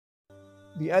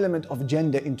the element of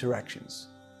gender interactions.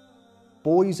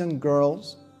 Boys and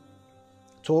girls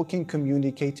talking,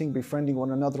 communicating, befriending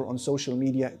one another on social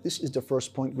media. This is the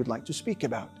first point we'd like to speak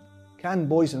about. Can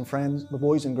boys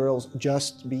and girls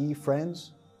just be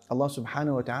friends? Allah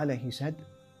subhanahu wa ta'ala, He said,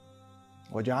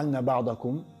 وَجَعَلْنَا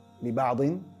بَعْضَكُمْ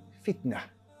لِبَعْضٍ فِتْنَةً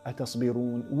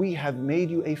أَتَصْبِرُونَ. We have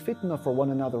made you a fitna for one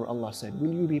another, Allah said.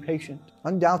 Will you be patient?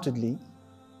 Undoubtedly,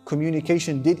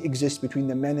 communication did exist between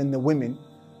the men and the women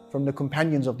from the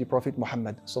companions of the Prophet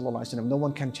Muhammad sallallahu alaihi wasallam. No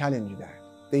one can challenge that.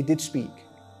 They did speak.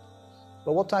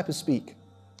 But what type of speak?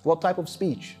 What type of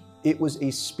speech? It was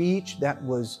a speech that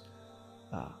was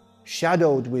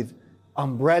shadowed with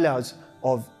umbrellas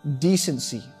of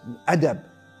decency, and adab,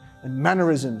 and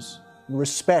mannerisms, and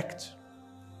respect.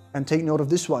 And take note of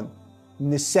this one,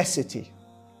 necessity.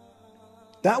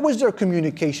 That was their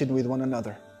communication with one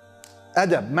another.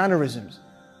 Adab, mannerisms,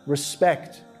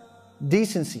 respect,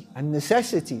 decency, and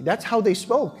necessity. That's how they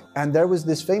spoke. And there was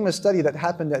this famous study that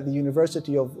happened at the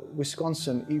University of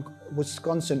Wisconsin,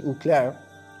 Eau Claire,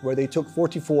 where they took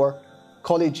 44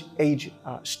 college-age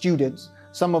students.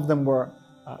 Some of them were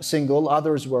single,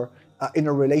 others were in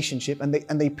a relationship, and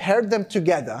they paired them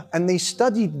together and they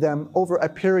studied them over a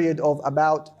period of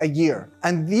about a year.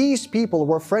 And these people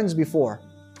were friends before,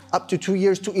 up to 2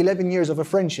 years to 11 years of a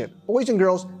friendship. Boys and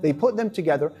girls, they put them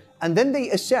together and then they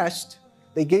assessed,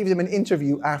 they gave them an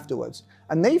interview afterwards.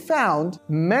 And they found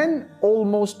men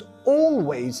almost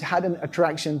always had an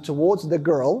attraction towards the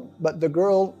girl, but the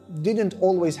girl didn't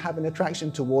always have an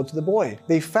attraction towards the boy.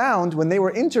 They found when they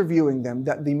were interviewing them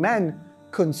that the men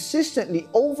consistently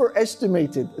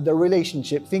overestimated the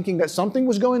relationship, thinking that something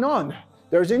was going on.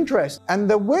 There's interest. And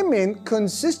the women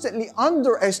consistently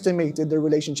underestimated the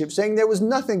relationship, saying there was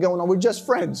nothing going on, we're just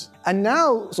friends. And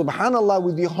now, subhanAllah,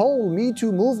 with the whole Me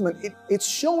Too movement, it's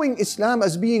showing Islam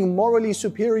as being morally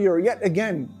superior yet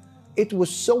again. It was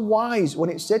so wise when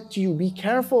it said to you, be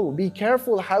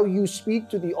careful how you speak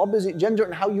to the opposite gender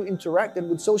and how you interact. And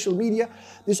with social media,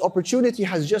 this opportunity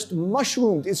has just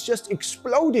mushroomed, it's just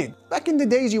exploded. Back in the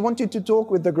days, you wanted to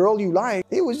talk with the girl you like.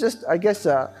 It was just, I guess,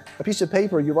 a piece of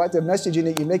paper. You write a message in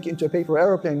it, you make it into a paper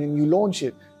airplane and you launch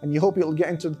it. And you hope it'll get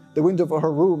into the window of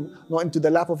her room, not into the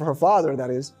lap of her father, that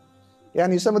is. Yeah,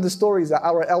 and some of the stories that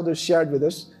our elders shared with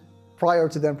us prior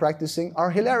to them practicing are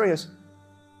hilarious.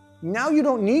 Now you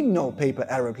don't need no paper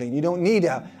aeroplane. You don't need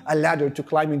a ladder to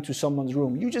climb into someone's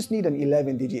room. You just need an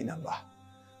 11-digit number,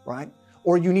 right?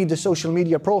 Or you need the social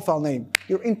media profile name.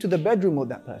 You're into the bedroom with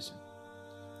that person.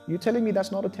 You're telling me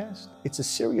that's not a test? It's a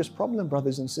serious problem,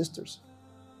 brothers and sisters.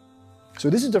 So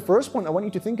this is the first point I want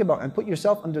you to think about and put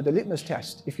yourself under the litmus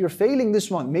test. If you're failing this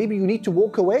one, maybe you need to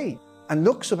walk away. And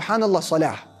look, subhanAllah,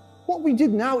 salah. What we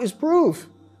did now is proof.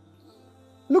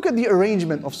 Look at the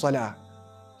arrangement of salah.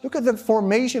 Look at the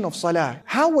formation of salah.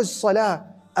 How was salah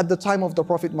at the time of the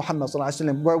Prophet Muhammad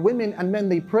ﷺ, where women and men,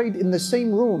 they prayed in the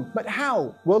same room? But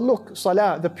how? Well, look,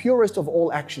 salah, the purest of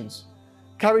all actions,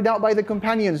 carried out by the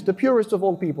companions, the purest of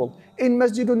all people, in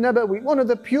Masjidun Nabawi, one of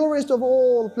the purest of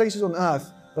all places on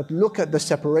earth. But look at the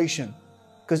separation,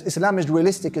 because Islam is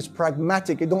realistic, it's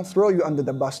pragmatic, it don't throw you under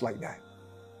the bus like that.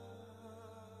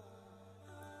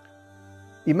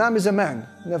 Imam is a man,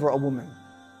 never a woman.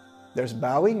 There's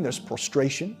bowing, there's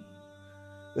prostration,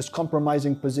 there's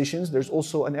compromising positions, there's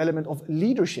also an element of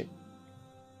leadership.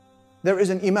 There is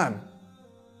an imam.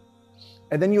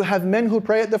 And then you have men who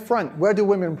pray at the front. Where do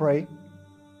women pray?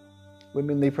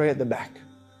 Women, they pray at the back.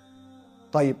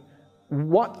 طيب,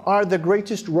 what are the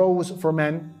greatest rows for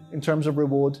men in terms of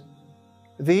reward?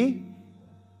 The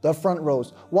front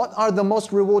rows. What are the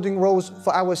most rewarding rows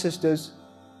for our sisters?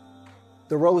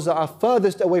 The rows that are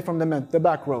furthest away from the men, the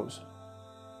back rows.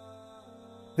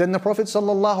 Then the Prophet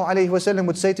ﷺ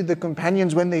would say to the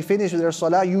companions when they finish their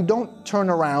salah, you don't turn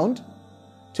around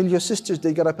till your sisters,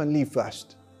 they get up and leave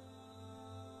first.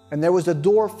 And there was a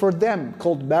door for them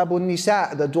called Babun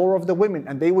Nisa, the door of the women,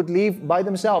 and they would leave by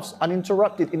themselves,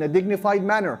 uninterrupted, in a dignified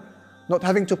manner, not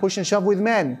having to push and shove with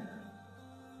men.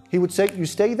 He would say, you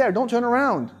stay there, don't turn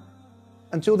around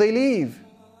until they leave.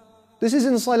 This is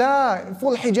in salah, in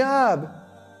full hijab,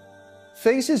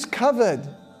 faces covered.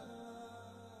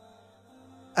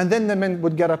 And then the men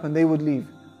would get up and they would leave.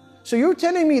 So you're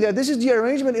telling me that this is the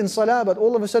arrangement in salah, but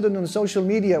all of a sudden on social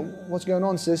media, what's going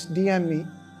on, sis? DM me.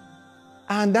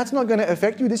 And that's not going to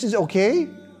affect you? This is okay?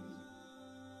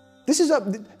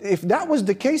 If that was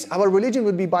the case, our religion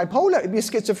would be bipolar, it'd be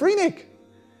schizophrenic.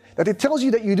 That it tells you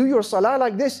that you do your salah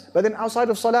like this, but then outside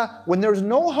of salah, when there's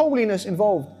no holiness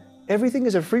involved, everything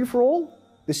is a free-for-all.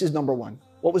 This is number one.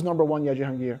 What was number one, Ya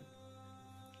Jahangir?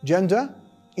 Gender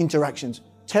interactions.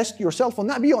 Test yourself on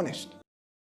that, be honest.